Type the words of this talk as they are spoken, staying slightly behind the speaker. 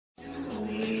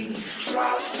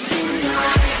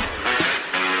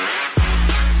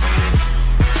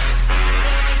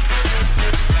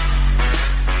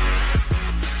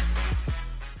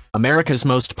America's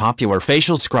most popular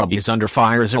facial scrub is under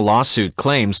fire as a lawsuit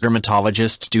claims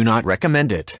dermatologists do not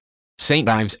recommend it. St.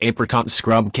 Ives apricot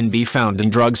scrub can be found in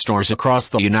drugstores across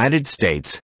the United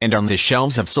States, and on the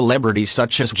shelves of celebrities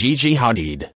such as Gigi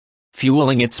Hadid.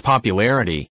 Fueling its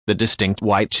popularity, the distinct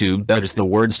white tube bears the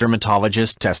words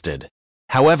dermatologist tested.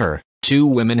 However, two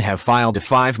women have filed a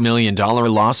 $5 million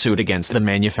lawsuit against the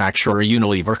manufacturer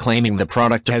Unilever claiming the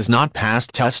product has not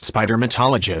passed tests by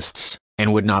dermatologists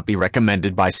and would not be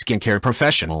recommended by skincare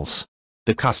professionals.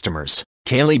 The customers,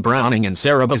 Kaylee Browning and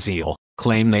Basile,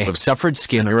 claim they have suffered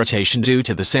skin irritation due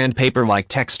to the sandpaper-like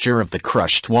texture of the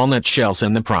crushed walnut shells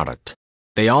in the product.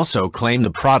 They also claim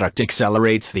the product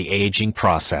accelerates the aging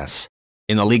process.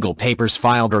 In the legal papers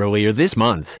filed earlier this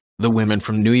month, the women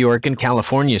from New York and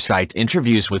California cite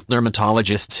interviews with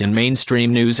dermatologists in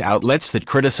mainstream news outlets that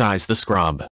criticize the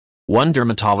scrub. One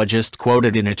dermatologist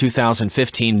quoted in a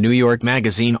 2015 New York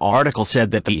Magazine article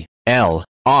said that the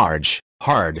large,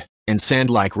 hard, and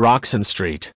sand-like rocks and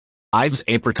street Ives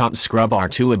apricot scrub are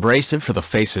too abrasive for the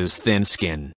face's thin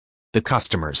skin. The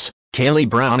customers, Kaylee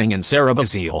Browning and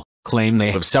Basile, claim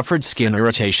they have suffered skin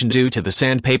irritation due to the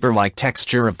sandpaper-like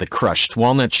texture of the crushed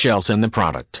walnut shells in the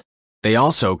product. They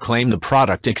also claim the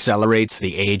product accelerates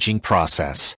the aging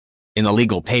process. In the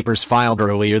legal papers filed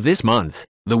earlier this month,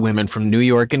 the women from New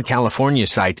York and California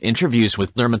cite interviews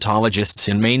with dermatologists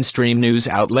in mainstream news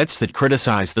outlets that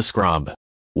criticize the scrub.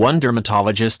 One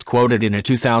dermatologist quoted in a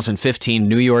 2015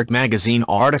 New York Magazine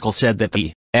article said that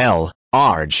the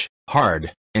large,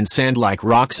 hard, and sand-like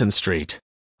rocks and street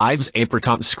Ives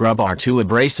apricot scrub are too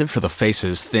abrasive for the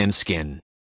face's thin skin.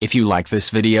 If you like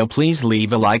this video, please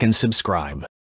leave a like and subscribe.